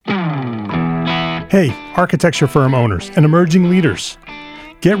Hey, architecture firm owners and emerging leaders.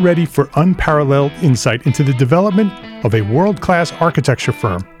 Get ready for unparalleled insight into the development of a world-class architecture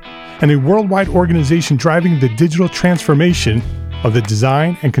firm and a worldwide organization driving the digital transformation of the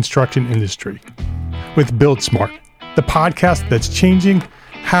design and construction industry. With Build Smart, the podcast that's changing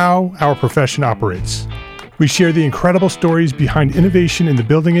how our profession operates. We share the incredible stories behind innovation in the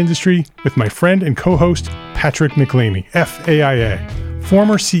building industry with my friend and co-host, Patrick McLamey, FAIA,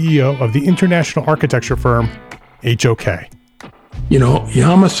 former CEO of the international architecture firm, HOK. You know,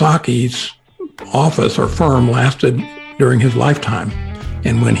 Yamasaki's office or firm lasted during his lifetime.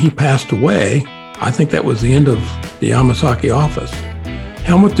 And when he passed away, I think that was the end of the Yamasaki office.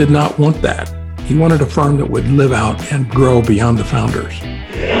 Helmut did not want that. He wanted a firm that would live out and grow beyond the founders.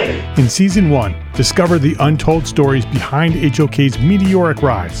 In Season 1, discover the untold stories behind HOK's meteoric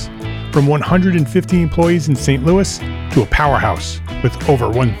rise, from 150 employees in St. Louis to a powerhouse with over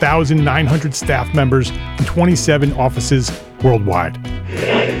 1,900 staff members and 27 offices worldwide.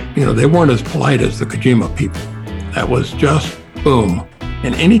 You know, they weren't as polite as the Kojima people. That was just boom.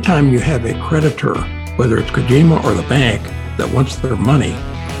 And anytime you have a creditor, whether it's Kojima or the bank, that wants their money,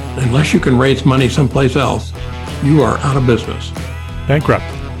 unless you can raise money someplace else, you are out of business. Bankrupt.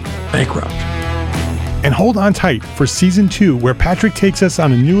 And hold on tight for Season 2, where Patrick takes us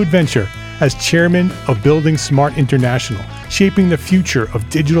on a new adventure as chairman of Building Smart International, shaping the future of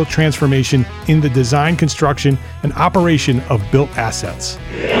digital transformation in the design, construction, and operation of built assets.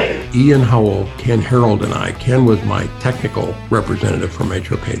 Ian Howell, Ken Harold, and I, Ken was my technical representative from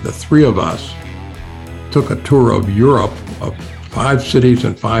HOK. The three of us took a tour of Europe of 5 cities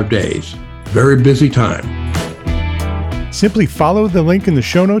in 5 days. Very busy time. Simply follow the link in the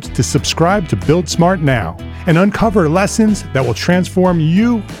show notes to subscribe to Build Smart now and uncover lessons that will transform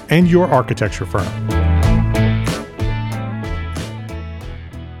you and your architecture firm.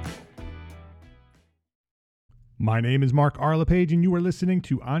 My name is Mark R. LePage, and you are listening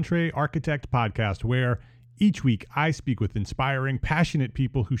to EntreArchitect Podcast, where each week I speak with inspiring, passionate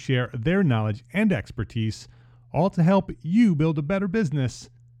people who share their knowledge and expertise, all to help you build a better business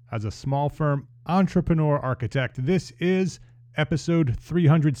as a small firm entrepreneur architect. This is episode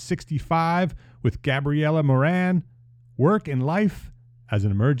 365 with Gabriela Moran, Work and Life as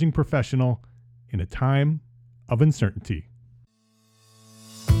an Emerging Professional in a Time of Uncertainty.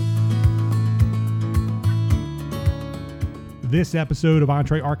 This episode of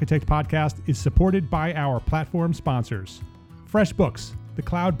EntreArchitect Podcast is supported by our platform sponsors. FreshBooks, the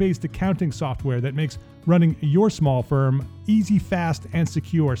cloud-based accounting software that makes running your small firm easy, fast, and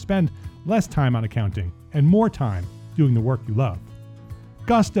secure. Spend less time on accounting and more time doing the work you love.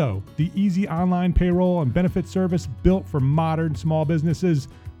 Gusto, the easy online payroll and benefit service built for modern small businesses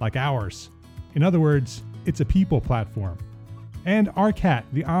like ours. In other words, it's a people platform. And ARCAT,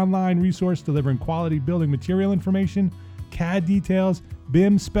 the online resource delivering quality building material information, CAD details,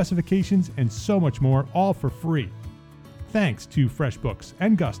 BIM specifications, and so much more, all for free. Thanks to FreshBooks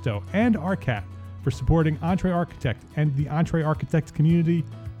and Gusto and ARCAT for supporting EntreArchitect and the EntreArchitect community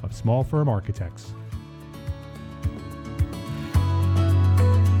of small firm architects.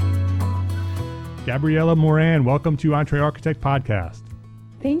 Gabriela Moran, welcome to EntreArchitect Podcast.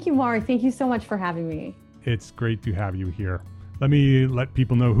 Thank you, Mark. Thank you so much for having me. It's great to have you here. Let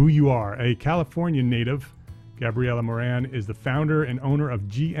people know who you are. A California native, Gabriela Moran is the founder and owner of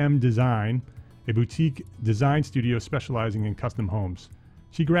GM Design, a boutique design studio specializing in custom homes.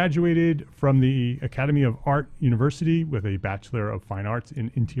 She graduated from the Academy of Art University with a Bachelor of Fine Arts in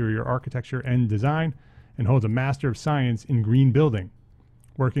Interior Architecture and Design and holds a Master of Science in Green Building.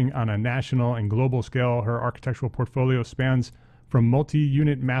 Working on a national and global scale, her architectural portfolio spans from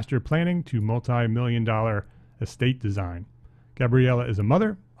multi-unit master planning to multi-million-dollar estate design. Gabriela is a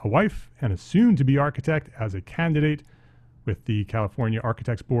mother, a wife, and a soon-to-be architect as a candidate with the California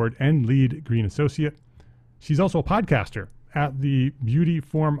Architects Board and lead green associate. She's also a podcaster at the Beauty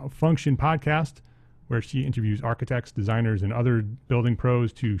Form Function podcast, where she interviews architects, designers, and other building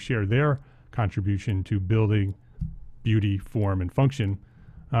pros to share their contribution to building beauty, form, and function.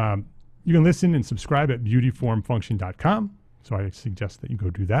 You can listen and subscribe at beautyformfunction.com, so I suggest that you go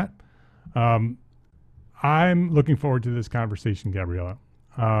do that. I'm looking forward to this conversation, Gabriela.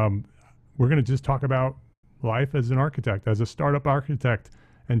 We're going to just talk about life as an architect, as a startup architect,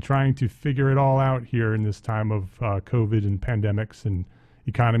 and trying to figure it all out here in this time of COVID and pandemics and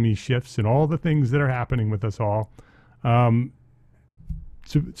economy shifts and all the things that are happening with us all.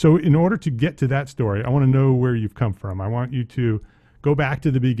 So in order to get to that story, I want to know where you've come from. I want you to go back to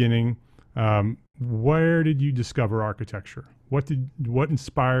the beginning. Where did you discover architecture? What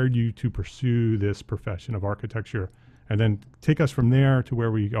inspired you to pursue this profession of architecture? And then take us from there to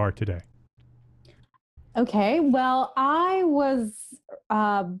where we are today. Okay, well, I was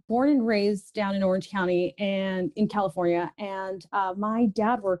born and raised down in Orange County and in California, and my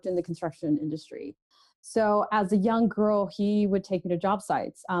dad worked in the construction industry. So, as a young girl, he would take me to job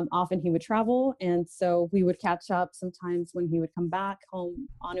sites. Often he would travel, and so we would catch up sometimes when he would come back home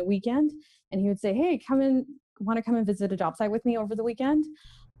on a weekend, and he would say, "Hey, come in, want to come and visit a job site with me over the weekend?"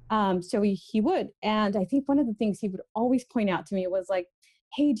 So he would. And I think one of the things he would always point out to me was like,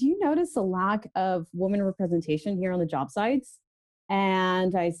 "Hey, do you notice a lack of woman representation here on the job sites?"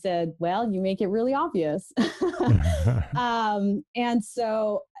 And I said, "Well, you make it really obvious." And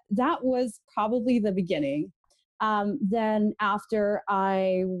so that was probably the beginning. Then after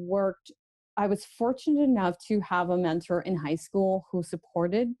I was fortunate enough to have a mentor in high school who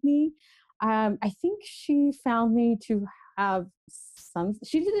supported me. I think she found me to have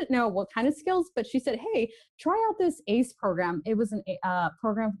she didn't know what kind of skills, but she said, "Hey, try out this ACE program." It was a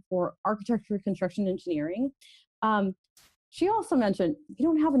program for architecture, construction, engineering. Um, she also mentioned, "You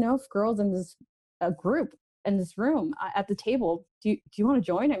don't have enough girls in this group in this room at the table. Do you want to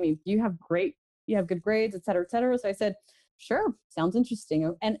join? I mean, you have good grades, et cetera, et cetera." So I said, "Sure, sounds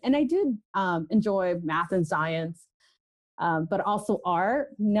interesting." And I did enjoy math and science, but also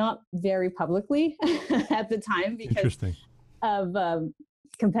art, not very publicly at the time because Interesting. of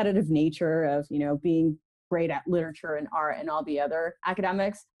competitive nature of being great at literature and art and all the other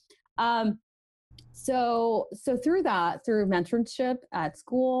academics. Um, so through mentorship at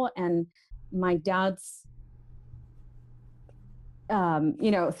school and my dad's,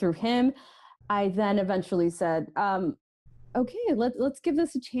 through him, I then eventually said, okay, let's give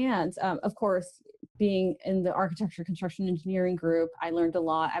this a chance. Of course, being in the architecture, construction, engineering group, I learned a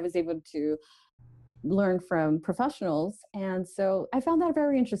lot. I was able to learn from professionals, and so I found that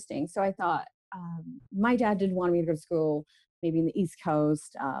very interesting. So I thought, my dad did want me to go to school, maybe in the East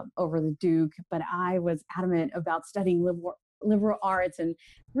Coast, over the Duke, but I was adamant about studying liberal arts and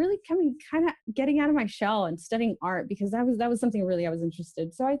really coming kind of getting out of my shell and studying art because that was something really I was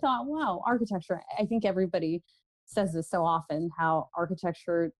interested. So I thought, wow, architecture. I think everybody says this so often how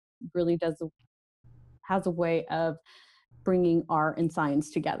architecture really has a way of bringing art and science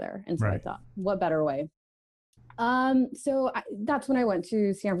together. And so I Right. thought, what better way? That's when I went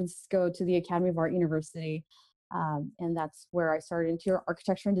to San Francisco to the Academy of Art University. And that's where I started interior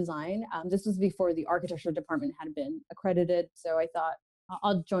architecture and design. This was before the architecture department had been accredited. So I thought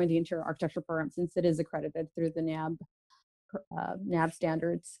I'll join the interior architecture program since it is accredited through the NAB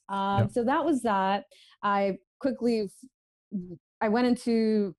standards. Yep. So that was that. I quickly, I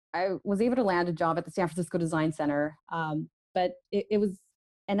was able to land a job at the San Francisco Design Center. But it was,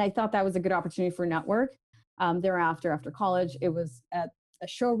 and I thought that was a good opportunity for network. Thereafter, after college, it was at a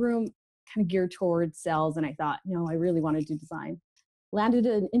showroom kind of geared towards sales. And I thought, no, I really want to do design. Landed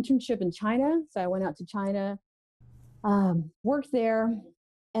an internship in China. So I went out to China, worked there,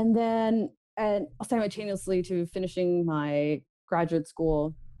 and then simultaneously to finishing my graduate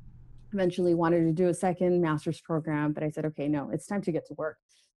school, eventually wanted to do a second master's program. But I said, okay, no, it's time to get to work.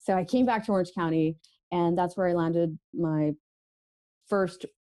 So I came back to Orange County, and that's where I landed my first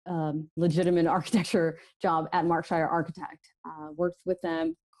legitimate architecture job at Markshire Architect. Worked with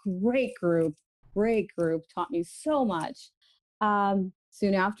them, great group, taught me so much.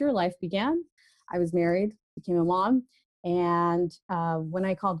 Soon after, life began. I was married, became a mom. And when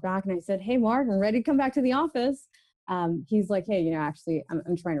I called back and I said, "Hey, Mark, I'm ready to come back to the office," he's like, "Hey, actually,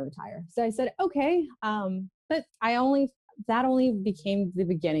 I'm trying to retire." So I said, "Okay." But that only became the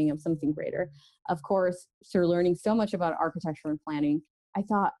beginning of something greater. Of course, through learning so much about architecture and planning, I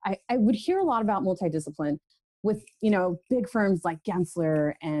thought I would hear a lot about multidiscipline with, big firms like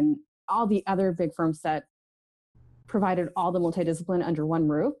Gensler and all the other big firms that provided all the multidiscipline under one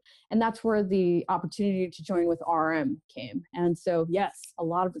roof. And that's where the opportunity to join with RM came. And so, yes, a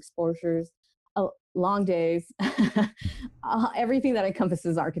lot of exposures, long days, everything that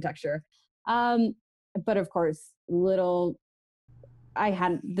encompasses architecture. But of course, I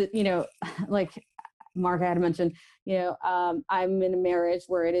had like Mark, I had mentioned, I'm in a marriage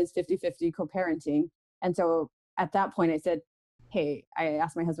where it is 50-50 co-parenting. And so at that point I said, hey, I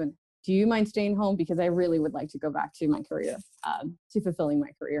asked my husband, "Do you mind staying home? Because I really would like to go back to my career, to fulfilling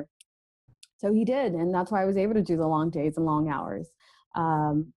my career." So he did. And that's why I was able to do the long days and long hours.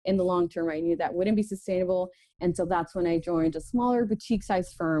 In the long term, I knew that wouldn't be sustainable. And so that's when I joined a smaller boutique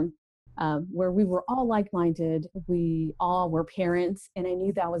sized firm, where we were all like-minded. We all were parents, and I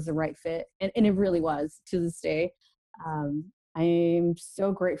knew that was the right fit. And it really was to this day. I'm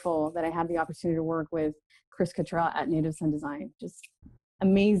so grateful that I had the opportunity to work with Chris Cottrell at Native Sun Design. Just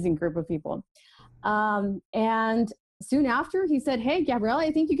amazing group of people. And soon after, he said, "Hey, Gabriella,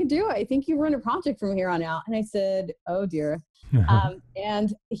 I think you can do it. I think you run a project from here on out." And I said, "Oh dear."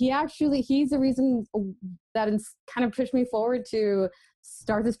 And he's the reason that kind of pushed me forward to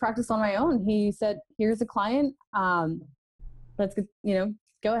start this practice on my own. He said, "Here's a client. Let's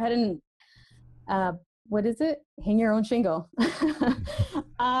go ahead and what is it? Hang your own shingle."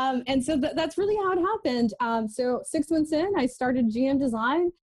 And so that's really how it happened. So 6 months in, I started GM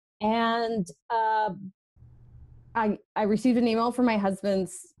Design, and I received an email from my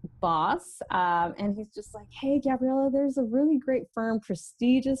husband's boss, and he's just like, "Hey, Gabriella, there's a really great firm,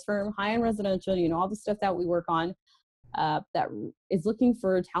 prestigious firm, high-end residential, all the stuff that we work on, that is looking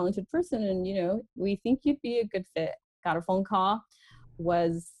for a talented person, and, we think you'd be a good fit." Got a phone call,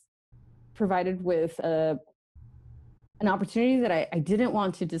 was provided with an opportunity that I didn't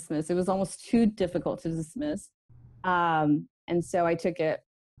want to dismiss. It was almost too difficult to dismiss. And so I took it.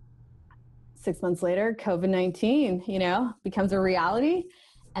 6 months later, COVID-19, becomes a reality.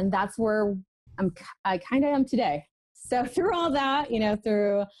 And that's where I kind of am today. So through all that,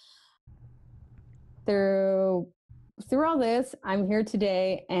 through all this, I'm here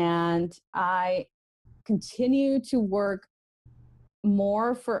today, and I continue to work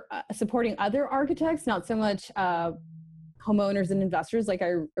more for supporting other architects, not so much homeowners and investors like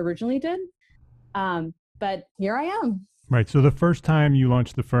I originally did. But here I am. Right. So the first time you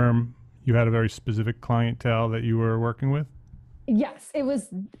launched the firm, you had a very specific clientele that you were working with? Yes, it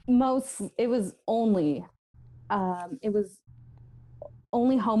was only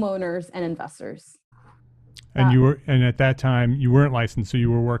homeowners and investors. And at that time you weren't licensed, so you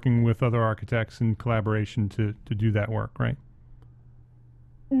were working with other architects in collaboration to do that work, right?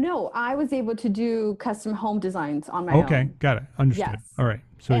 No, I was able to do custom home designs on my own. Okay, got it. Understood. Yes. All right.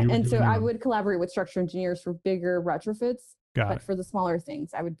 So so I would collaborate with structural engineers for bigger retrofits. Got it. For the smaller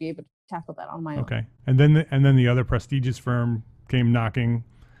things, I would be able to tackle that on my own. Okay. And then the other prestigious firm came knocking.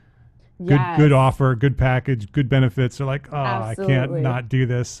 Yes. Good offer, good package, good benefits. They're like, Absolutely. I can't not do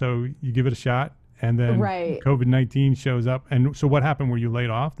this. So you give it a shot, and then COVID-19 shows up. And so what happened? Were you laid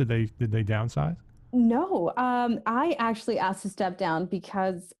off? Did they downsize? No, I actually asked to step down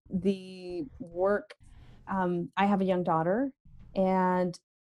because the work. I have a young daughter, and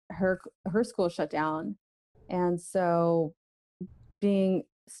her school shut down, and so being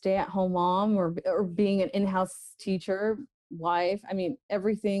stay-at-home mom or being an in-house teacher, wife,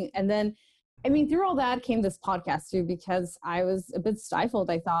 everything. And then, through all that came this podcast too, because I was a bit stifled.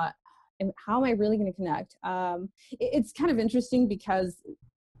 I thought, how am I really going to connect? It's kind of interesting because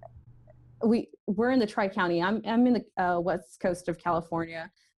we're in the Tri-County. I'm in the west coast of California,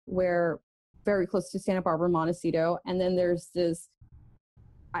 where very close to Santa Barbara, Montecito. And then there's this,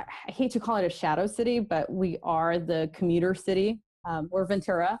 I hate to call it a shadow city, but we are the commuter city. We're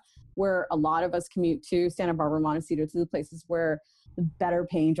Ventura, where a lot of us commute to Santa Barbara, Montecito, to the places where the better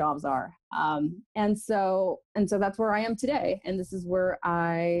paying jobs are. And so that's where I am today. And this is where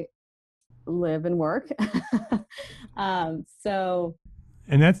I live and work.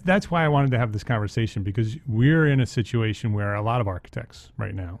 And that's why I wanted to have this conversation, because we're in a situation where a lot of architects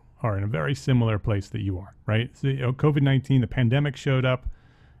right now are in a very similar place that you are, right? So, COVID-19, the pandemic showed up,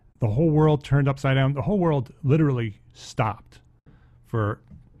 the whole world turned upside down. The whole world literally stopped for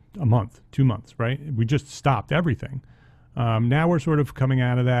a month, 2 months, right? We just stopped everything. Now we're sort of coming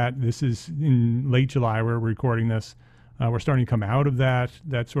out of that. This is in late July, we're recording this. We're starting to come out of that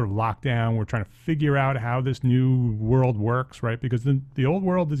sort of lockdown. We're trying to figure out how this new world works, right? Because the old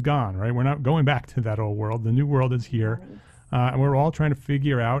world is gone, right? We're not going back to that old world. The new world is here. And we're all trying to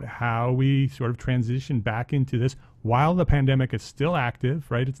figure out how we sort of transition back into this while the pandemic is still active,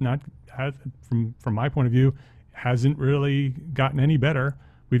 right? It's not, from my point of view, hasn't really gotten any better.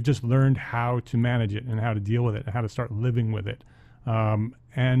 We've just learned how to manage it and how to deal with it and how to start living with it.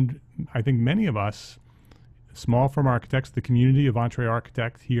 And I think many of us, small firm architects, the community of Entre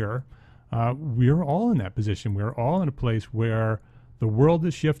Architect here, we're all in that position. We're all in a place where the world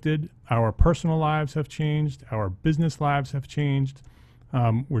has shifted. Our personal lives have changed. Our business lives have changed.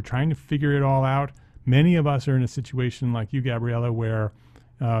 We're trying to figure it all out. Many of us are in a situation like you, Gabriella, where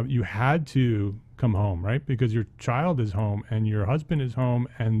you had to come home, right? Because your child is home and your husband is home,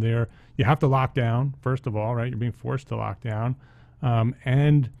 and you have to lock down, first of all, right? You're being forced to lock down.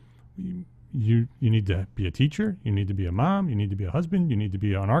 And you need to be a teacher, you need to be a mom, you need to be a husband, you need to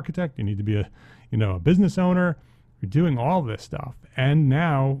be an architect, you need to be a business owner. You're doing all this stuff. And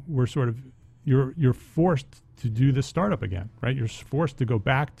now we're sort of, you're forced to do this startup again, right? You're forced to go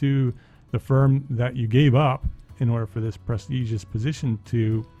back to the firm that you gave up in order for this prestigious position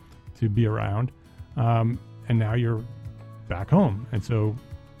to be around. And now you're back home. And so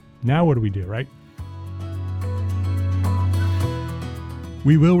now what do we do, right?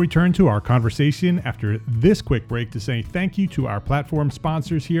 We will return to our conversation after this quick break to say thank you to our platform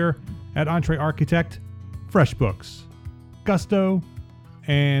sponsors here at Entre Architect, FreshBooks, Gusto,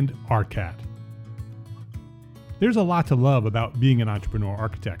 and ARCAT. There's a lot to love about being an entrepreneur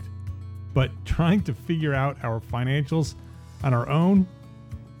architect, but trying to figure out our financials on our own,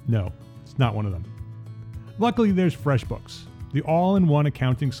 no, it's not one of them. Luckily, there's FreshBooks, the all-in-one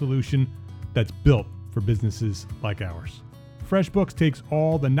accounting solution that's built for businesses like ours. FreshBooks takes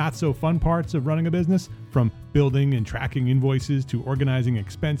all the not-so-fun parts of running a business, from building and tracking invoices to organizing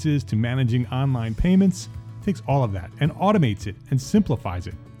expenses to managing online payments. It takes all of that and automates it and simplifies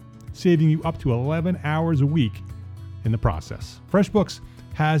it, saving you up to 11 hours a week in the process. FreshBooks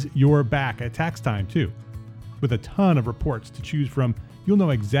has your back at tax time too. With a ton of reports to choose from, you'll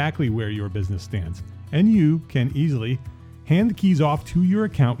know exactly where your business stands, and you can easily hand the keys off to your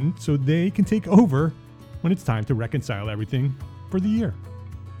accountant so they can take over when it's time to reconcile everything for the year.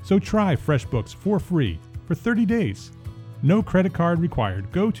 So try FreshBooks for free for 30 days. No credit card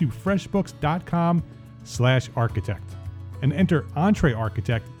required. Go to freshbooks.com/architect and enter Entre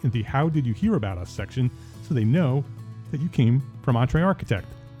Architect in the How Did You Hear About Us section so they know that you came from Entre Architect.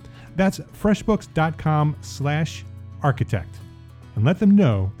 That's freshbooks.com/architect, and let them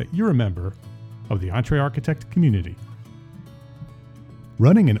know that you're a member of the Entre Architect community.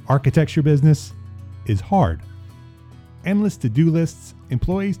 Running an architecture business is hard. Endless to-do lists,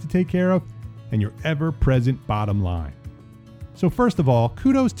 employees to take care of, and your ever-present bottom line. So first of all,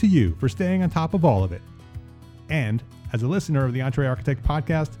 kudos to you for staying on top of all of it. And as a listener of the Entre Architect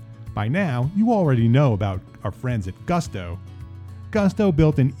podcast, by now you already know about our friends at Gusto. Gusto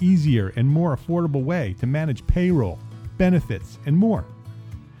built an easier and more affordable way to manage payroll, benefits, and more.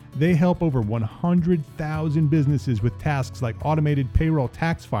 They help over 100,000 businesses with tasks like automated payroll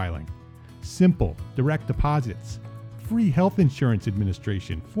tax filing, simple direct deposits, free health insurance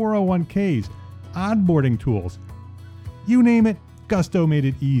administration, 401ks, onboarding tools. You name it, Gusto made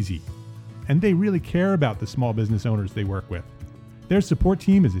it easy. And they really care about the small business owners they work with. Their support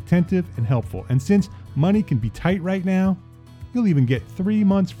team is attentive and helpful. And since money can be tight right now, you'll even get 3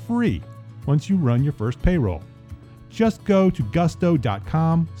 months free once you run your first payroll. Just go to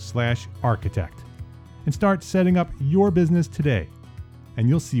gusto.com/architect and start setting up your business today. And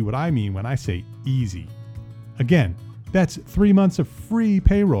you'll see what I mean when I say easy. Again, that's 3 months of free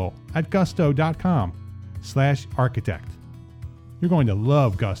payroll at gusto.com/architect. You're going to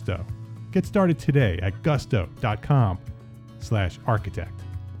love Gusto. Get started today at gusto.com/architect.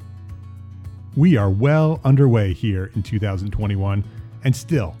 We are well underway here in 2021, and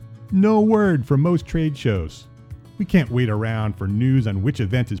still no word from most trade shows. We can't wait around for news on which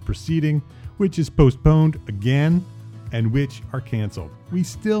event is proceeding, which is postponed again, and which are canceled. We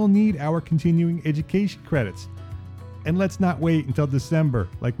still need our continuing education credits. And let's not wait until December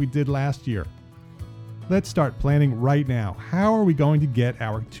like we did last year. Let's start planning right now. How are we going to get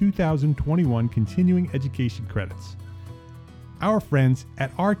our 2021 continuing education credits? Our friends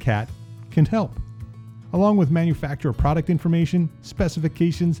at ARCAT can help. Along with manufacturer product information,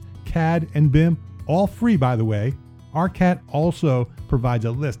 specifications, CAD, and BIM, all free by the way, ARCAT also provides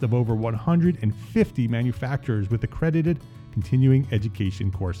a list of over 150 manufacturers with accredited continuing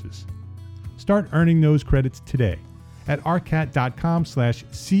education courses. Start earning those credits today at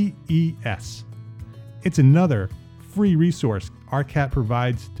arcat.com/CES. It's another free resource ARCAT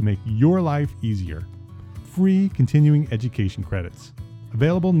provides to make your life easier. Free continuing education credits.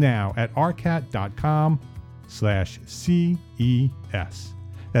 Available now at arcat.com/CES.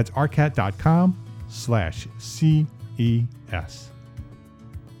 That's arcat.com/CES.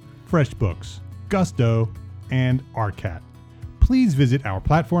 FreshBooks, Gusto, and ARCAT. Please visit our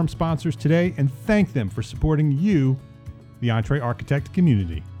platform sponsors today and thank them for supporting you, the Entre Architect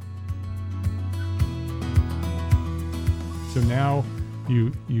community. So now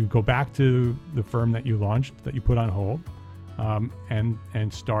you go back to the firm that you launched, that you put on hold,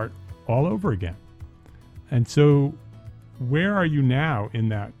 and start all over again. And so, where are you now in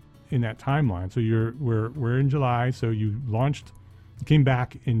that timeline? So we're in July. So you launched, you came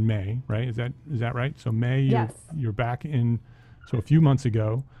back in May, right? Is that right? So May, Yes. You're back in. So a few months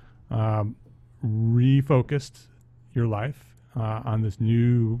ago, refocused your life on this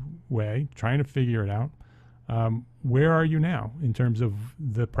new way, trying to figure it out. Where are you now in terms of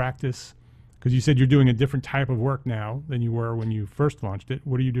the practice? Because you said you're doing a different type of work now than you were when you first launched it.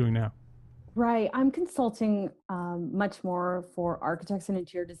 What are you doing now? Right. I'm consulting much more for architects and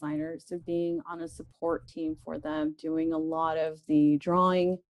interior designers. So being on a support team for them, doing a lot of the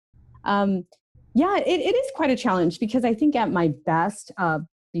drawing. It is quite a challenge because I think at my best,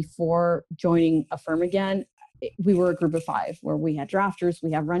 before joining a firm again, we were a group of 5 where we had drafters,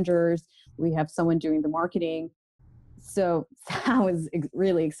 we have renders, we have someone doing the marketing. So that was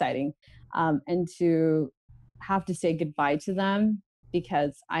really exciting. And to have to say goodbye to them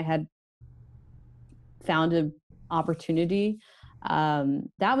because I had found an opportunity,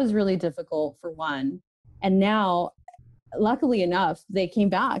 that was really difficult for one. And now, luckily enough, they came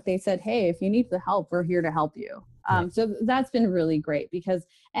back. They said, hey, if you need the help, we're here to help you. So that's been really great because,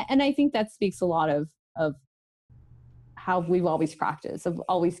 and I think that speaks a lot of how we've always practiced, of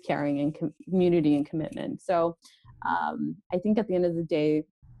always caring and community and commitment. So I think at the end of the day,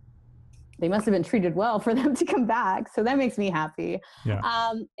 they must have been treated well for them to come back. So that makes me happy.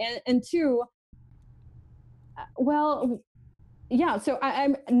 Yeah. And two, well, yeah. So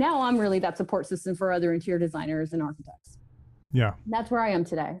I'm really that support system for other interior designers and architects. Yeah. That's where I am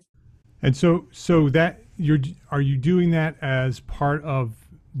today. And so that are you doing that as part of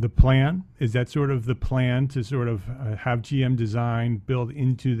the plan? Is that sort of the plan to sort of have GM Design build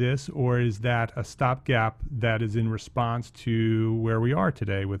into this, or is that a stopgap that is in response to where we are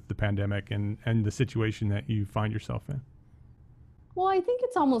today with the pandemic and the situation that you find yourself in? Well, I think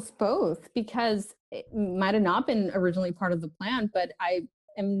it's almost both, because it might have not been originally part of the plan, but I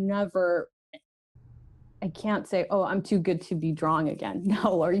can't say, oh, I'm too good to be drawing again.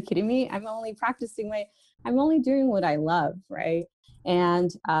 No, are you kidding me? I'm only doing what I love, right? And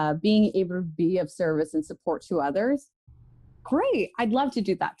being able to be of service and support to others, great. I'd love to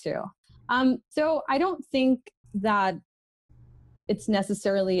do that too. So I don't think that it's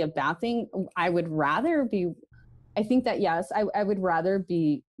necessarily a bad thing. I think that, yes, I would rather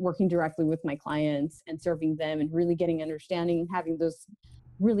be working directly with my clients and serving them and really getting understanding and having those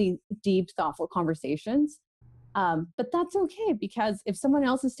really deep, thoughtful conversations. But that's okay, because if someone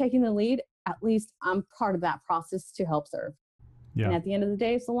else is taking the lead, at least I'm part of that process to help serve. Yeah. And at the end of the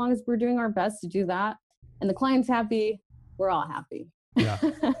day, so long as we're doing our best to do that and the client's happy, we're all happy. Yeah.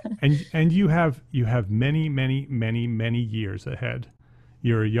 And you have many, many, many, many years ahead.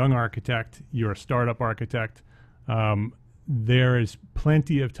 You're a young architect, you're a startup architect. There is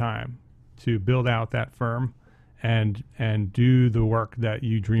plenty of time to build out that firm and do the work that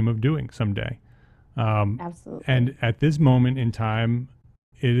you dream of doing someday. Absolutely. And at this moment in time,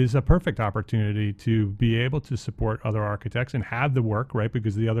 it is a perfect opportunity to be able to support other architects and have the work, right?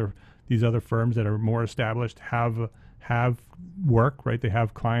 Because these other firms that are more established have work, right? They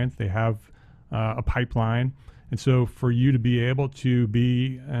have clients, they have a pipeline. And so for you to be able to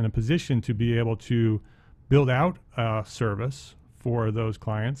be in a position to be able to build out a service for those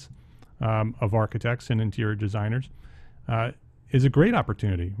clients of architects and interior designers is a great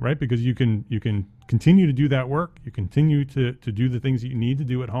opportunity, right? Because you can continue to do that work. You continue to do the things that you need to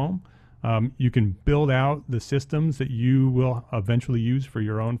do at home. You can build out the systems that you will eventually use for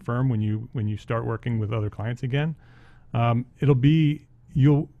your own firm when you start working with other clients again. I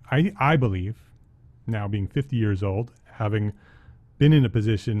believe, now being 50 years old, having been in a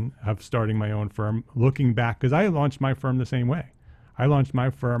position of starting my own firm, looking back, because I launched my firm the same way. I launched my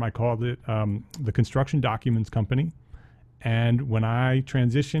firm, I called it the Construction Documents Company. And when I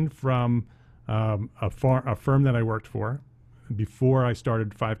transitioned from a firm that I worked for, before I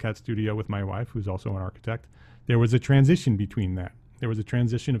started Five Cat Studio with my wife, who's also an architect, there was a transition between that. There was a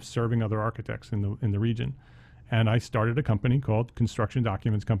transition of serving other architects in the region. And I started a company called Construction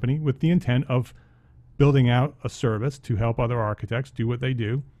Documents Company with the intent of building out a service to help other architects do what they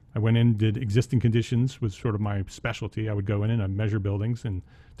do. I went in, did existing conditions, was sort of my specialty. I would go in and I'd measure buildings and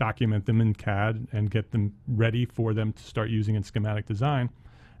document them in CAD and get them ready for them to start using in schematic design.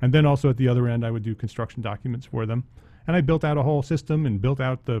 And then also at the other end, I would do construction documents for them. And I built out a whole system and built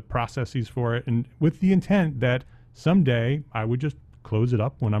out the processes for it, and with the intent that someday I would just close it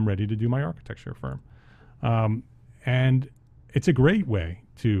up when I'm ready to do my architecture firm. And it's a great way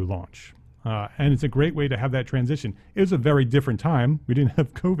to launch. And it's a great way to have that transition. It was a very different time. We didn't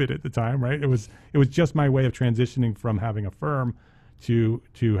have COVID at the time, right? It was just my way of transitioning from having a firm to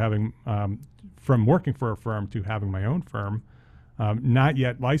having, from working for a firm to having my own firm, not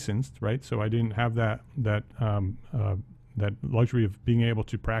yet licensed, right? So I didn't have that luxury of being able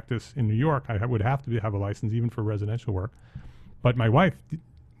to practice in New York. I would have to have a license even for residential work. But my wife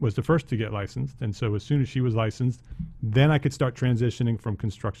was the first to get licensed. And so as soon as she was licensed, then I could start transitioning from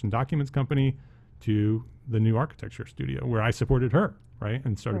Construction Documents Company to the new architecture studio, where I supported her, right?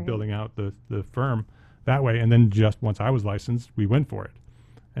 And started building out the firm that way. And then just once I was licensed, we went for it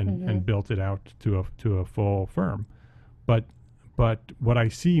and built it out to a full firm. But what I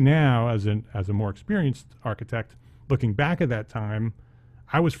see now as a more experienced architect, looking back at that time,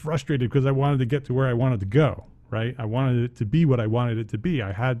 I was frustrated because I wanted to get to where I wanted to go, right? I wanted it to be what I wanted it to be.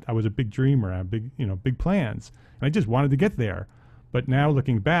 I was a big dreamer. I had big plans, and I just wanted to get there. But now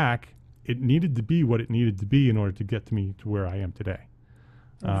looking back, it needed to be what it needed to be in order to get me to where I am today.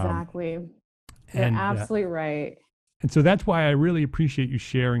 Exactly. You're and absolutely right. And so that's why I really appreciate you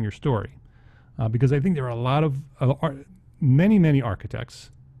sharing your story, because I think there are a lot of many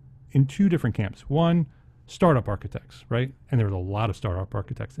architects in two different camps. One, startup architects, right? And there's a lot of startup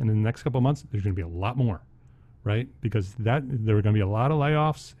architects. And in the next couple of months, there's going to be a lot more, right? Because there are going to be a lot of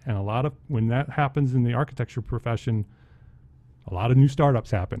layoffs, and when that happens in the architecture profession, a lot of new startups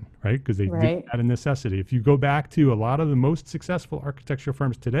happen, right? Because they did that a necessity. If you go back to a lot of the most successful architecture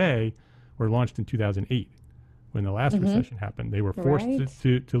firms today were launched in 2008 when the last recession happened. They were forced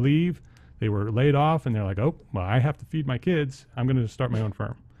to leave. They were laid off, and they're like, oh, well, I have to feed my kids. I'm going to start my own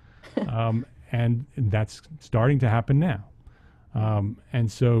firm. And that's starting to happen now.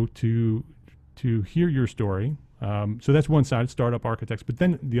 And so to hear your story, so that's one side, startup architects. But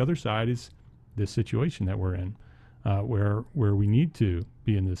then the other side is this situation that we're in, where we need to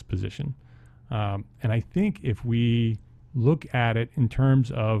be in this position. And I think if we look at it in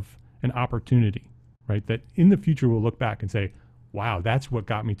terms of an opportunity, right, that in the future we'll look back and say, wow, that's what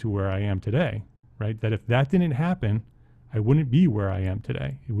got me to where I am today, right? That if that didn't happen, I wouldn't be where I am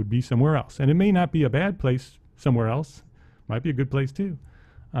today. It would be somewhere else. And it may not be a bad place somewhere else. Might be a good place too.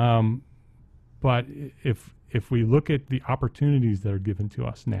 But if we look at the opportunities that are given to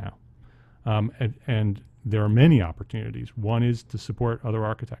us now, and there are many opportunities. One is to support other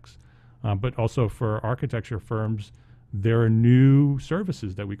architects, but also for architecture firms, there are new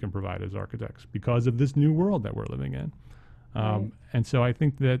services that we can provide as architects because of this new world that we're living in. And so I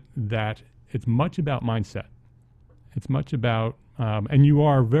think that it's much about mindset. It's much about, and you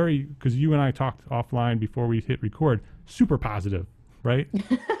are because you and I talked offline before we hit record, super positive, right?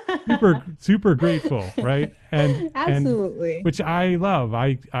 super grateful, right? And absolutely. Which I love.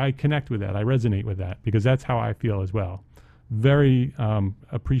 I connect with that. I resonate with that because that's how I feel as well. Very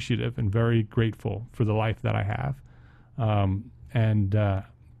appreciative and very grateful for the life that I have.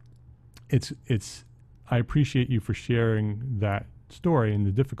 I appreciate you for sharing that story and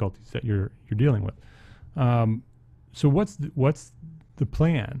the difficulties that you're dealing with. So what's the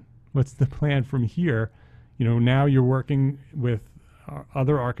plan? What's the plan from here? Now you're working with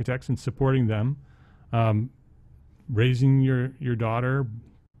other architects and supporting them, raising your daughter,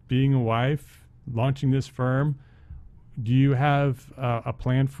 being a wife, launching this firm. Do you have a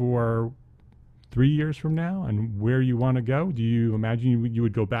plan for 3 years from now and where you want to go? Do you imagine you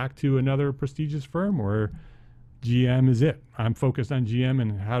would go back to another prestigious firm, or GM is it? I'm focused on GM,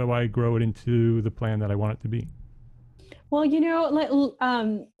 and how do I grow it into the plan that I want it to be? Well,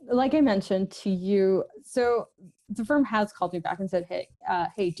 like I mentioned to you, so the firm has called me back and said,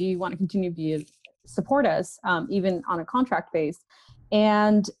 hey, do you want to continue to support us, even on a contract base?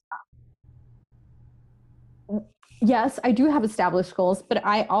 And yes, I do have established goals, but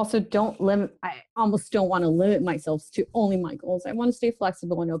I also I almost don't want to limit myself to only my goals. I want to stay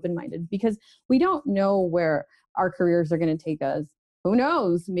flexible and open-minded because we don't know where our careers are going to take us. Who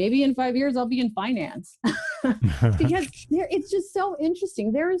knows? Maybe in 5 years, I'll be in finance because it's just so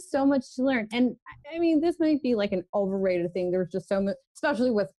interesting. There is so much to learn. And I mean, this might be like an overrated thing. There's just so much, especially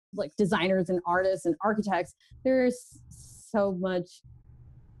with like designers and artists and architects, there's so much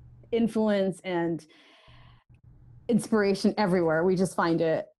influence and inspiration everywhere. We just find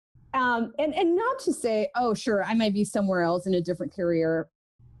it. And not to say, oh, sure, I might be somewhere else in a different career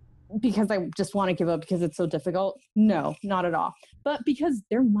because I just want to give up because it's so difficult. No, not at all. But because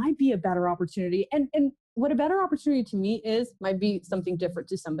there might be a better opportunity. And what a better opportunity to me might be something different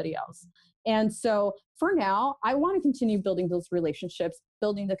to somebody else. And so for now, I want to continue building those relationships,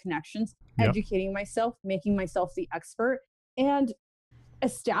 building the connections, educating myself, making myself the expert, and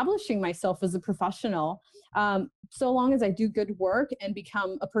establishing myself as a professional. So long as I do good work and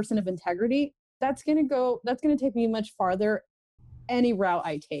become a person of integrity, that's going to take me much farther any route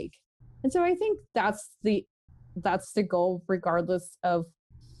I take. And so I think that's the goal, regardless of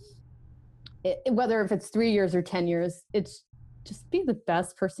whether if it's 3 years or 10 years, it's just be the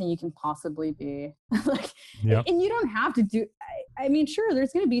best person you can possibly be. And you don't have to do, I mean, sure,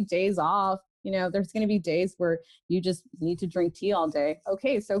 there's going to be days off, there's going to be days where you just need to drink tea all day.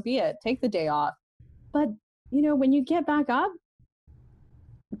 Okay, so be it. Take the day off. But, when you get back up,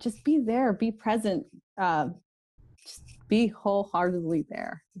 just be there, be present, just be wholeheartedly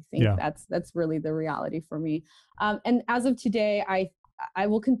there. I think that's really the reality for me. And as of today, I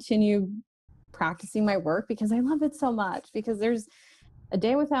will continue practicing my work because I love it so much, because there's a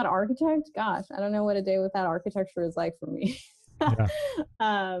day without architect. Gosh, I don't know what a day without architecture is like for me.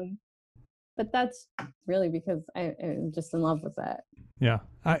 but that's really because I'm just in love with it. Yeah.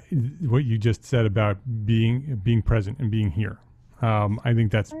 What you just said about being present and being here. I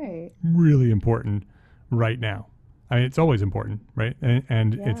think that's Right. really important right now. I mean, it's always important, right?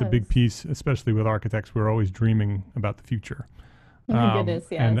 And it's a big Yes. piece, especially with architects. We're always dreaming about the future. Oh my goodness,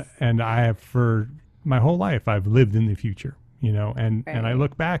 yes. And I have, for my whole life, I've lived in the future, you know, and I Right.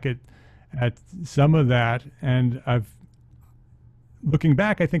 look back at some of that, and looking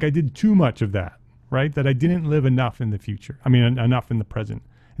back, I think I did too much of that, right? That I didn't live enough in the future. I mean, enough in the present.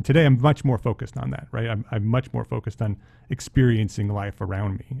 And today I'm much more focused on that, right? I'm much more focused on experiencing life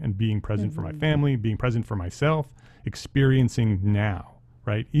around me and being present for my family, being present for myself, experiencing now,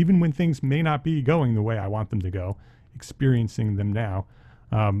 right? Even when things may not be going the way I want them to go, experiencing them now.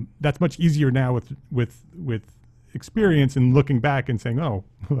 That's much easier now with experience and looking back and saying, oh,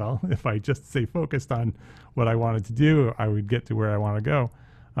 well, if I just stay focused on what I wanted to do, I would get to where I want to go.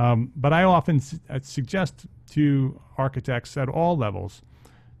 But I often suggest to architects at all levels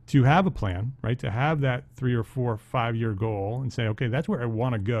to have a plan, right? To have that 3 or 4 or 5 year goal and say, okay, that's where I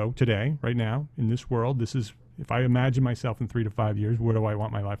want to go today, right now, in this world. This is, if I imagine myself in 3 to 5 years, where do I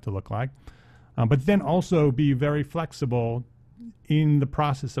want my life to look like? But then also be very flexible in the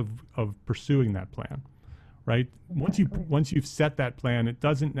process of pursuing that plan, right? Once you've set that plan, it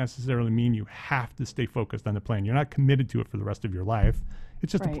doesn't necessarily mean you have to stay focused on the plan. You're not committed to it for the rest of your life.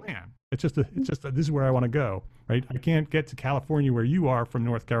 It's just a Right. plan. It's just this is where I want to go, right? I can't get to California where you are from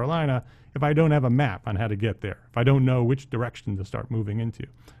North Carolina if I don't have a map on how to get there. If I don't know which direction to start moving into,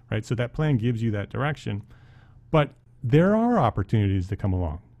 right? So that plan gives you that direction. But there are opportunities that come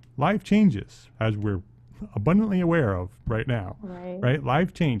along. Life changes, as we're abundantly aware of right now, Right. right?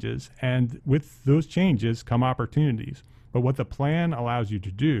 Life changes, and with those changes come opportunities. But what the plan allows you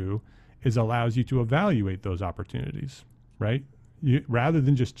to do is allows you to evaluate those opportunities, right? Rather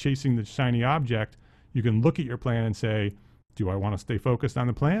than just chasing the shiny object, you can look at your plan and say, do I want to stay focused on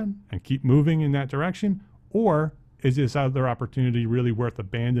the plan and keep moving in that direction? Or is this other opportunity really worth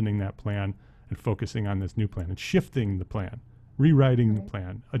abandoning that plan and focusing on this new plan and shifting the plan, rewriting the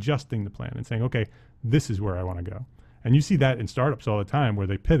plan, adjusting the plan, and saying, okay, this is where I want to go. And you see that in startups all the time where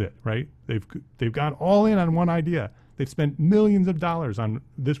they pivot, right? They've gone all in on one idea. They've spent millions of dollars on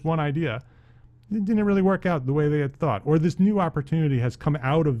this one idea. It didn't really work out the way they had thought. Or this new opportunity has come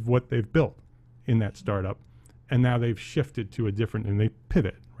out of what they've built in that startup, and now they've shifted to a different, and they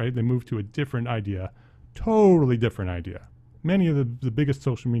pivot, right? They move to a different idea, totally different idea. Many of the biggest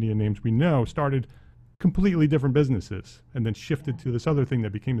social media names we know started completely different businesses and then shifted to this other thing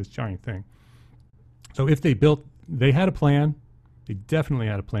that became this giant thing. So if they had a plan, they definitely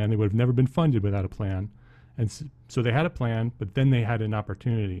had a plan. They would have never been funded without a plan. And so they had a plan, but then they had an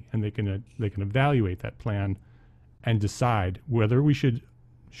opportunity, and they can evaluate that plan and decide whether we should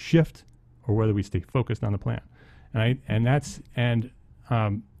shift or whether we stay focused on the plan. I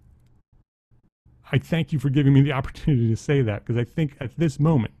thank you for giving me the opportunity to say that, because I think at this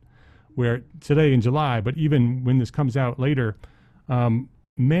moment, where today in July, but even when this comes out later,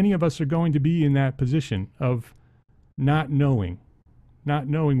 many of us are going to be in that position of not knowing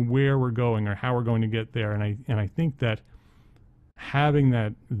where we're going or how we're going to get there. And I think that having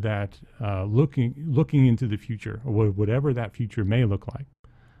that looking into the future, or whatever that future may look like,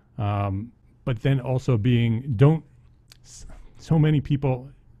 but then also so many people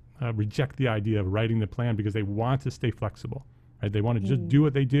reject the idea of writing the plan because they want to stay flexible, right? They want to just do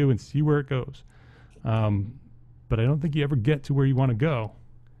what they do and see where it goes. But I don't think you ever get to where you want to go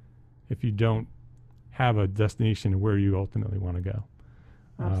if you don't have a destination where you ultimately want to go.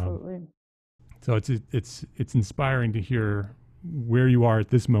 Absolutely. So it's inspiring to hear where you are at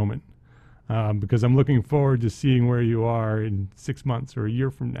this moment, because I'm looking forward to seeing where you are in 6 months or a year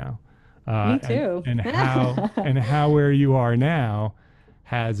from now. Me too. And how where you are now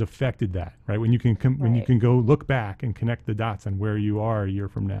has affected that, right? When you can when you can go look back and connect the dots on where you are a year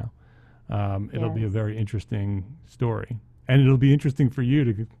from now, it'll be a very interesting story. And it'll be interesting for you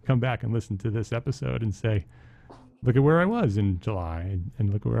to come back and listen to this episode and say, look at where I was in July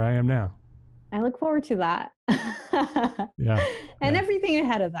and look where I am now. I look forward to that. Yeah. And everything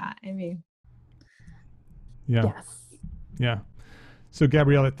ahead of that. I mean, yes. Yeah. So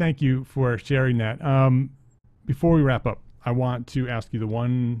Gabriella, thank you for sharing that. Before we wrap up, I want to ask you the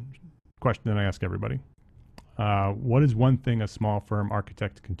one question that I ask everybody. What is one thing a small firm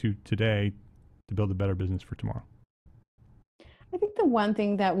architect can do today to build a better business for tomorrow? I think the one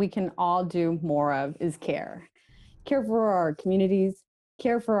thing that we can all do more of is care. Care for our communities,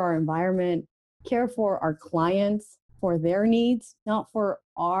 care for our environment, care for our clients, for their needs, not for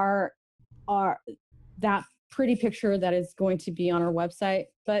that pretty picture that is going to be on our website,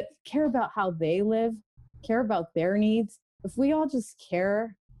 but care about how they live, care about their needs. If we all just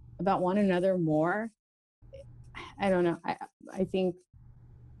care about one another more, I don't know. I think,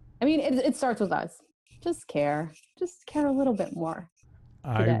 I mean, it starts with us. Just care a little bit more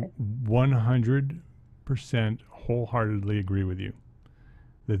today. I 100% wholeheartedly agree with you.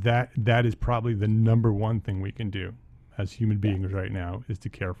 That is probably the number one thing we can do as human beings right now, is to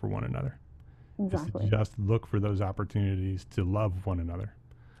care for one another. Exactly. Is to just look for those opportunities to love one another.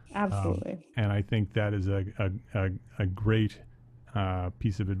 Absolutely. And I think that is a great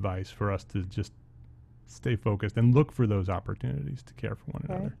piece of advice for us to just stay focused and look for those opportunities to care for one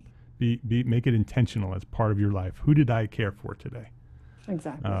another. Make it intentional as part of your life. Who did I care for today?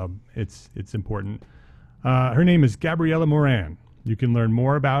 Exactly. It's important. Her name is Gabriela Moran. You can learn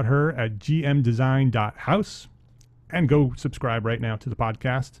more about her at gmdesign.house, and go subscribe right now to the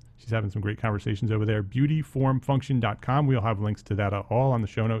podcast. She's having some great conversations over there. Beautyformfunction.com. We'll have links to that all on the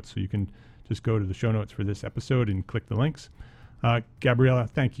show notes, so you can just go to the show notes for this episode and click the links. Gabriela,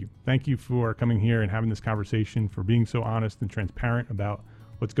 thank you. Thank you for coming here and having this conversation, for being so honest and transparent about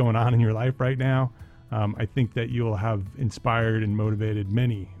what's going on in your life right now. I think that you'll have inspired and motivated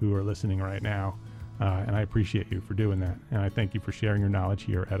many who are listening right now. And I appreciate you for doing that. And I thank you for sharing your knowledge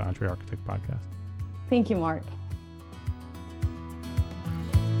here at EntreArchitect Podcast. Thank you, Mark.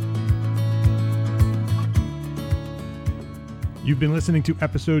 You've been listening to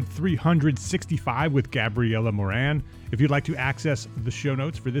episode 365 with Gabriela Moran. If you'd like to access the show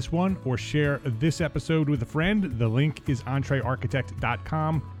notes for this one or share this episode with a friend, the link is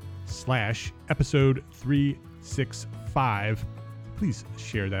entrearchitect.com/episode 365. Please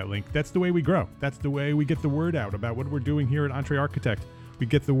share that link. That's the way we grow. That's the way we get the word out about what we're doing here at EntreArchitect. We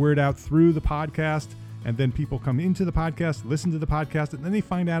get the word out through the podcast, and then people come into the podcast, listen to the podcast, and then they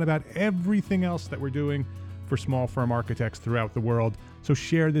find out about everything else that we're doing for small firm architects throughout the world. So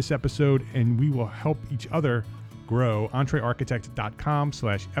share this episode, and we will help each other grow.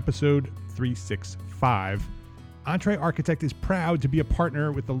 EntreArchitect.com/episode 365. EntreArchitect is proud to be a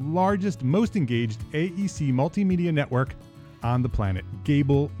partner with the largest, most engaged AEC multimedia network on the planet,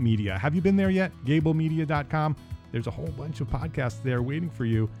 Gable Media. Have you been there yet? GableMedia.com. There's a whole bunch of podcasts there waiting for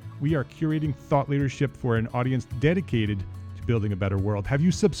you. We are curating thought leadership for an audience dedicated to building a better world. Have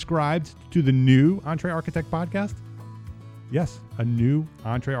you subscribed to the new EntreArchitect podcast? Yes, a new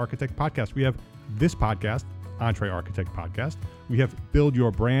EntreArchitect podcast. We have this podcast, EntreArchitect Podcast. We have Build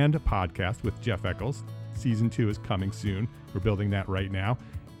Your Brand podcast with Jeff Eccles. Season 2 is coming soon. We're building that right now.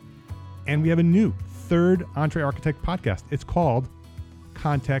 And we have a new third EntreArchitect podcast. It's called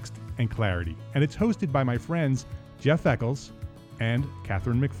Context and Clarity. And it's hosted by my friends Jeff Eccles and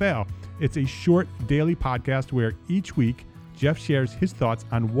Catherine McPhail. It's a short daily podcast where each week Jeff shares his thoughts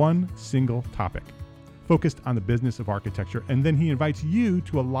on one single topic, focused on the business of architecture. And then he invites you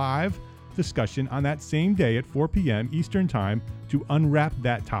to a live discussion on that same day at 4 p.m. Eastern Time to unwrap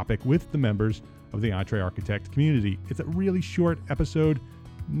that topic with the members of the EntreArchitect community. It's a really short episode,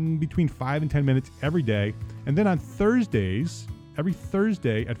 between 5 and 10 minutes every day. And then on Thursdays, every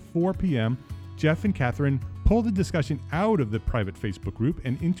Thursday at 4 p.m., Jeff and Catherine pull the discussion out of the private Facebook group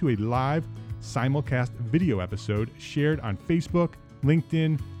and into a live simulcast video episode shared on Facebook,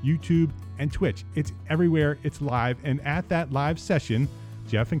 LinkedIn, YouTube, and Twitch. It's everywhere. It's live. And at that live session,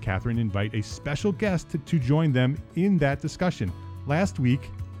 Jeff and Catherine invite a special guest to join them in that discussion. Last week,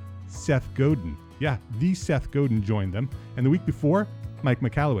 Seth Godin. Yeah, the Seth Godin joined them. And the week before, Mike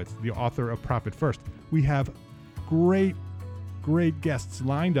Michalowicz, the author of Profit First. We have great guests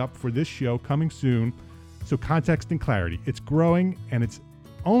lined up for this show coming soon. So Context and Clarity. It's growing, and its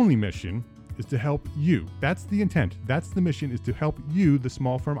only mission is to help you. That's the intent. That's the mission, is to help you, the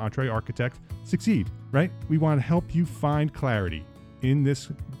small firm EntreArchitect, succeed, right? We want to help you find clarity in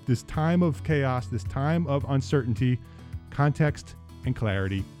this time of chaos, this time of uncertainty. Context and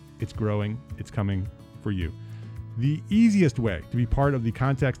Clarity. It's growing. It's coming for you. The easiest way to be part of the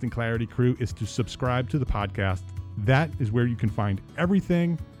Context and Clarity crew is to subscribe to the podcast. That is where you can find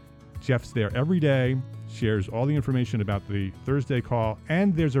everything. Jeff's there every day, shares all the information about the Thursday call,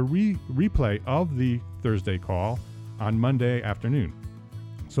 and there's a replay of the Thursday call on Monday afternoon.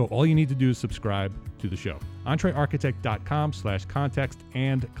 So all you need to do is subscribe to the show. EntreArchitect.com/context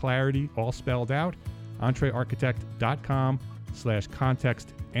and clarity, all spelled out.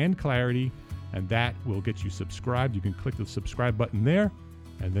 EntreArchitect.com/context and clarity. And that will get you subscribed. You can click the subscribe button there,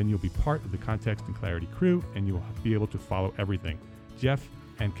 and then you'll be part of the Context and Clarity crew, and you'll be able to follow everything. Jeff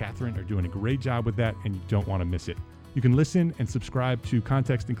and Catherine are doing a great job with that, and you don't want to miss it. You can listen and subscribe to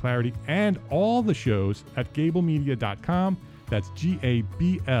Context and Clarity and all the shows at GableMedia.com. That's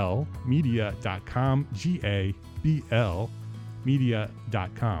GABL media.com, GABL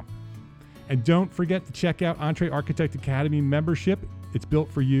media.com. And don't forget to check out Entree Architect Academy membership. It's built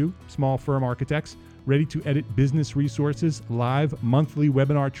for you, small firm architects, ready to edit business resources, live monthly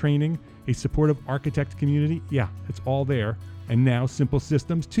webinar training, a supportive architect community. Yeah, it's all there. And now Simple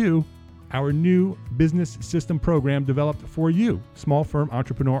Systems 2, our new business system program developed for you, small firm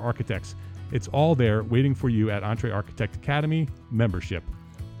entrepreneur architects. It's all there waiting for you at Entree Architect Academy membership.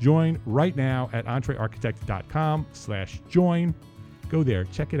 Join right now at entrearchitect.com/join. Go there,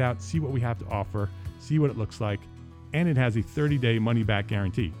 check it out, see what we have to offer, see what it looks like, and it has a 30-day money-back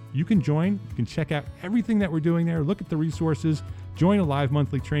guarantee. You can join, you can check out everything that we're doing there, look at the resources, join a live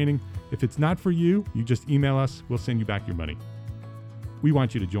monthly training. If it's not for you, you just email us, we'll send you back your money. We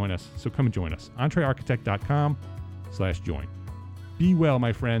want you to join us, so come and join us. entrearchitect.com/join. Be well,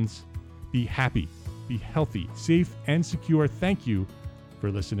 my friends. Be happy, be healthy, safe, and secure. Thank you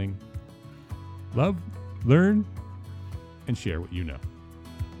for listening. Love, learn, and share what you know.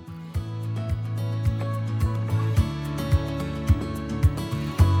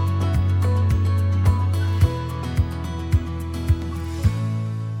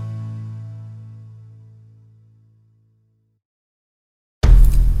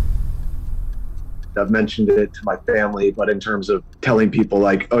 I've mentioned it to my family, but in terms of telling people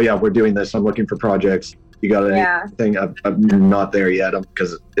like, oh yeah, we're doing this, I'm looking for projects, you got anything? I'm not there yet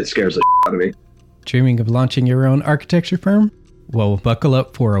because it scares the out of me. Dreaming of launching your own architecture firm? Well, buckle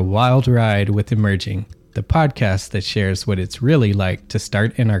up for a wild ride with Emerging, the podcast that shares what it's really like to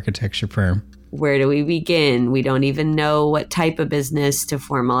start an architecture firm. Where do we begin? We don't even know what type of business to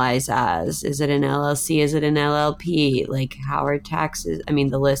formalize as. Is it an LLC? Is it an LLP? Like, how are taxes? I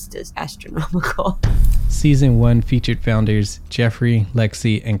mean, the list is astronomical. Season 1 featured founders Jeffrey,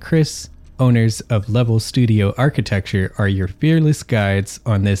 Lexi, and Chris, owners of Level Studio Architecture, are your fearless guides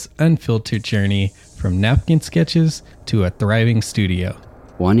on this unfiltered journey from napkin sketches to a thriving studio.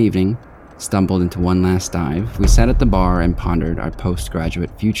 One evening, stumbled into one last dive, we sat at the bar and pondered our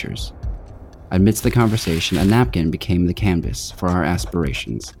postgraduate futures. Amidst the conversation, a napkin became the canvas for our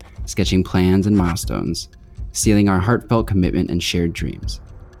aspirations, sketching plans and milestones, sealing our heartfelt commitment and shared dreams.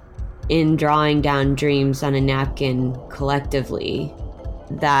 In drawing down dreams on a napkin collectively,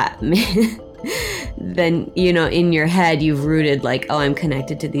 that then, you know, in your head, you've rooted like, oh, I'm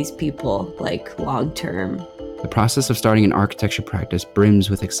connected to these people, like long term. The process of starting an architecture practice brims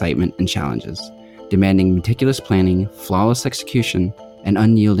with excitement and challenges, demanding meticulous planning, flawless execution, and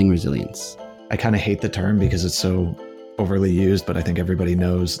unyielding resilience. I kind of hate the term because it's so overly used, but I think everybody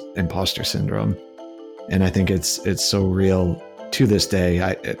knows imposter syndrome. And I think it's so real to this day.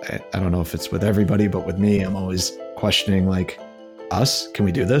 I don't know if it's with everybody, but with me, I'm always questioning like, us, can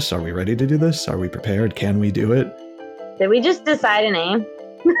we do this? Are we ready to do this? Are we prepared? Can we do it? Did we just decide a name?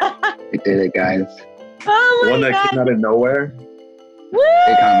 We did it, guys. Oh my One that came out of nowhere. Woo!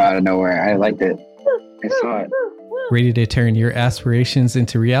 It came out of nowhere. I liked it. I saw it. Ready to turn your aspirations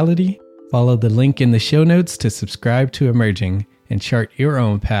into reality? Follow the link in the show notes to subscribe to Emerging and chart your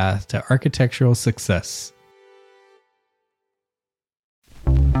own path to architectural success.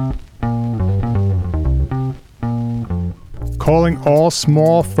 Calling all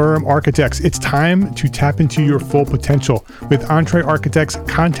small firm architects. It's time to tap into your full potential with Entree Architects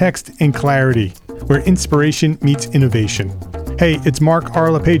Context and Clarity, where inspiration meets innovation. Hey, it's Mark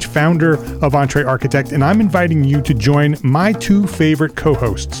R. LePage, founder of Entree Architect, and I'm inviting you to join my two favorite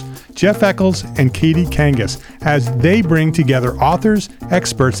co-hosts, Jeff Eccles and Katie Kangas, as they bring together authors,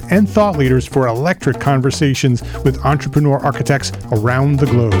 experts, and thought leaders for electric conversations with entrepreneur architects around the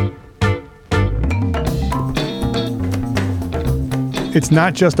globe. It's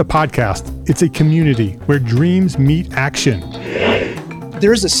not just a podcast, it's a community where dreams meet action.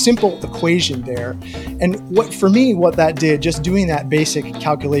 There's a simple equation there. And what that did, just doing that basic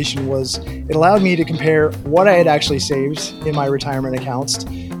calculation, was it allowed me to compare what I had actually saved in my retirement accounts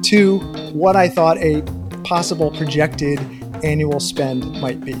to what I thought a possible projected annual spend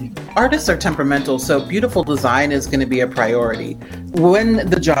might be. Artists are temperamental, so beautiful design is going to be a priority. When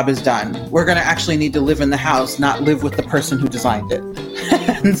the job is done, we're going to actually need to live in the house, not live with the person who designed it.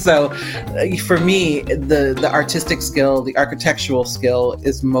 And so for me, the artistic skill, the architectural skill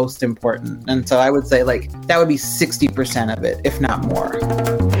is most important. And so I would say like that would be 60% of it, if not more.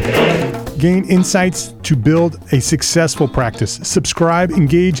 Gain insights to build a successful practice. Subscribe,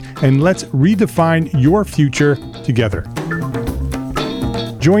 engage, and let's redefine your future together.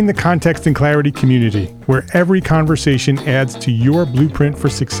 Join the Context and Clarity community, where every conversation adds to your blueprint for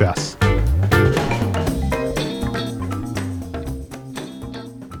success.